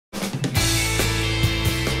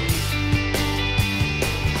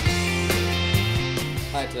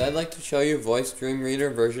Today I'd like to show you Voice Dream Reader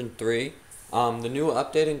version 3. The new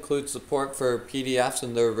update includes support for PDFs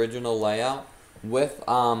in their original layout with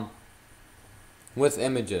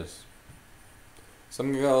images. So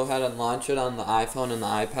I'm going to go ahead and launch it on the iPhone and the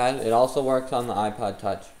iPad. It also works on the iPod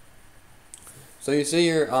Touch. So you see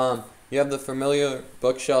you have the familiar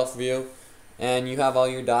bookshelf view, and you have all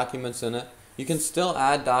your documents in it. You can still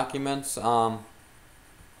add documents from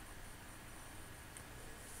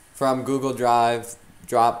Google Drive,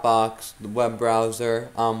 Dropbox, the web browser,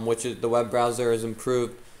 the web browser is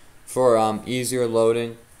improved for easier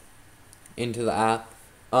loading into the app.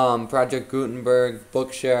 Project Gutenberg,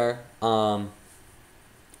 Bookshare, and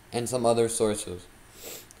some other sources.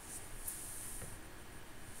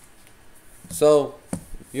 So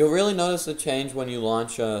you'll really notice a change when you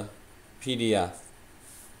launch a PDF.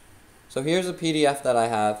 So here's a PDF that I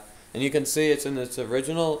have, and you can see it's in its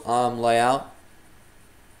original layout,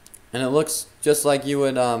 and it looks just like you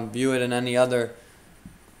would view it in any other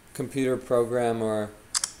computer program or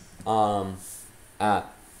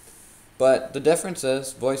app. But the difference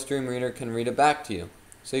is Voice Dream Reader can read it back to you.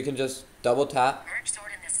 So you can just double tap. Merge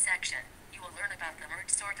sort in this section. You will learn about the merge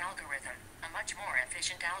sort algorithm, a much more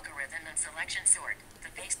efficient algorithm than selection sort.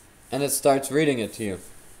 And it starts reading it to you.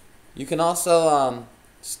 You can also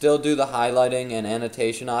still do the highlighting and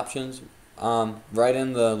annotation options right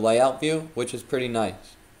in the layout view, which is pretty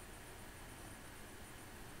nice.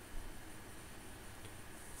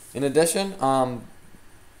 In addition,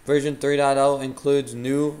 version 3.0 includes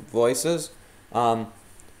new voices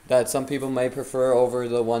that some people may prefer over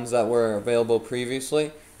the ones that were available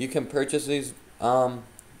previously. You can purchase these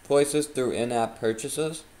voices through in-app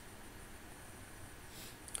purchases.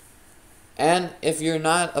 And if you're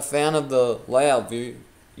not a fan of the layout view,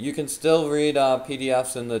 you can still read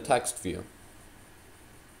PDFs in the text view.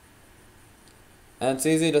 And it's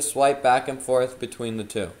easy to swipe back and forth between the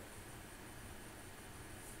two.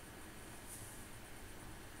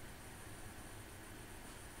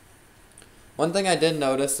 One thing I did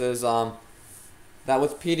notice is that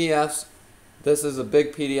with PDFs, this is a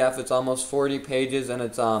big PDF, it's almost 40 pages, and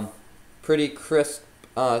it's pretty crisp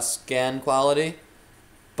scan quality.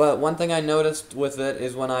 But one thing I noticed with it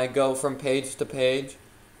is when I go from page to page,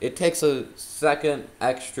 it takes a second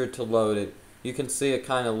extra to load it. You can see it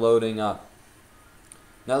kind of loading up.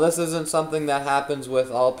 Now this isn't something that happens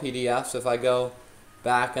with all PDFs. If I go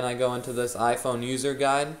back and I go into this iPhone user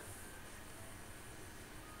guide,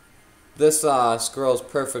 this scrolls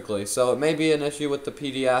perfectly. So it may be an issue with the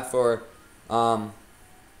PDF, or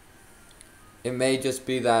it may just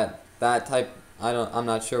be that type. I'm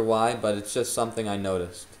not sure why, but it's just something I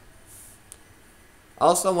noticed.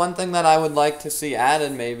 Also, one thing that I would like to see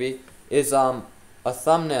added maybe is a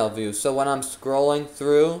thumbnail view. So when I'm scrolling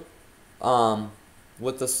through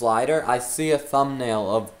with the slider, I see a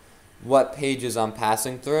thumbnail of what pages I'm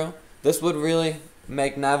passing through. This would really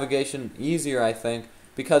make navigation easier, I think,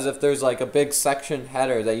 because if there's like a big section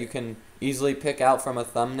header that you can easily pick out from a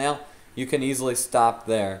thumbnail, you can easily stop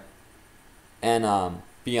there and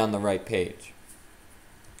be on the right page.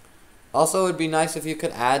 Also, it would be nice if you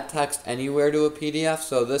could add text anywhere to a PDF.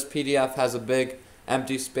 So this PDF has a big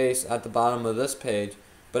empty space at the bottom of this page,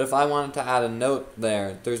 but if I wanted to add a note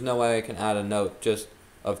there, there's no way I can add a note just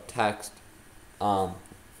of text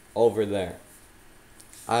over there.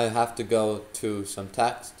 I have to go to some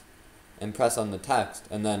text and press on the text,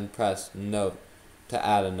 and then press note to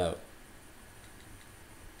add a note.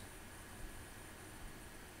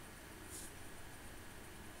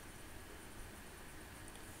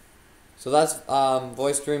 So that's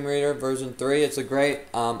Voice Dream Reader version 3. It's a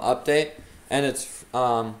great update, and it's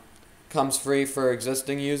comes free for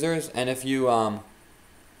existing users. And if you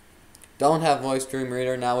don't have Voice Dream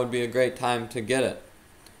Reader, now would be a great time to get it.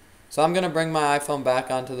 So I'm going to bring my iPhone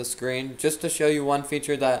back onto the screen just to show you one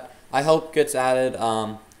feature that I hope gets added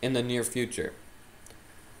in the near future.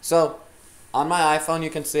 So on my iPhone, you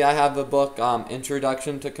can see I have the book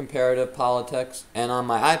Introduction to Comparative Politics, and on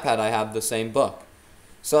my iPad I have the same book.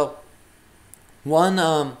 So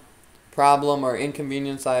one problem or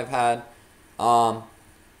inconvenience I've had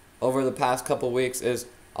over the past couple weeks is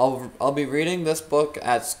I'll be reading this book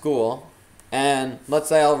at school, and let's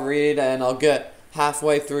say I'll read and I'll get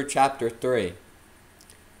halfway through chapter 3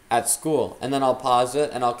 at school, and then I'll pause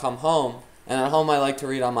it and I'll come home, and at home I like to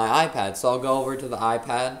read on my iPad, so I'll go over to the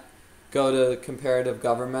iPad, go to comparative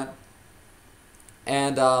government,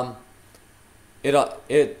 and I'll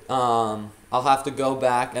have to go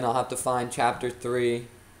back and I'll have to find chapter 3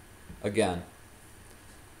 again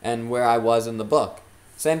and where I was in the book.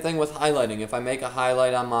 Same thing with highlighting. If I make a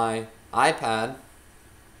highlight on my iPad,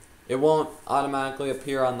 it won't automatically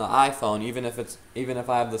appear on the iPhone, even if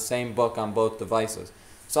I have the same book on both devices.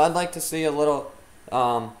 So I'd like to see a little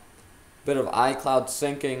bit of iCloud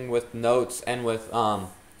syncing with notes and with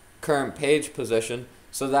current page position,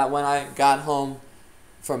 so that when I got home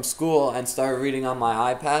from school and started reading on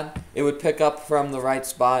my iPad, it would pick up from the right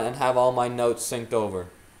spot and have all my notes synced over.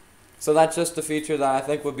 So that's just a feature that I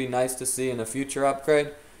think would be nice to see in a future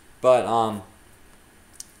upgrade. But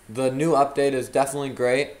the new update is definitely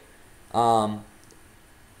great. And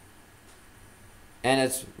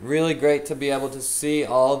it's really great to be able to see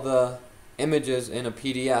all the images in a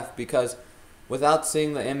PDF, because without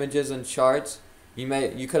seeing the images and charts, you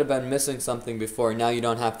could have been missing something before. Now you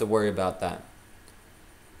don't have to worry about that.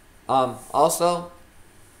 Also,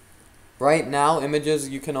 right now,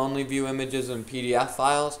 you can only view images in PDF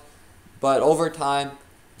files, but over time,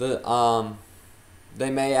 they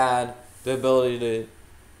may add the ability to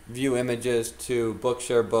view images to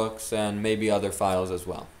Bookshare books and maybe other files as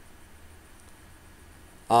well.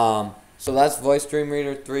 So that's Voice Dream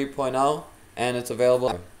Reader 3.0, and it's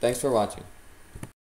available. Thanks for watching.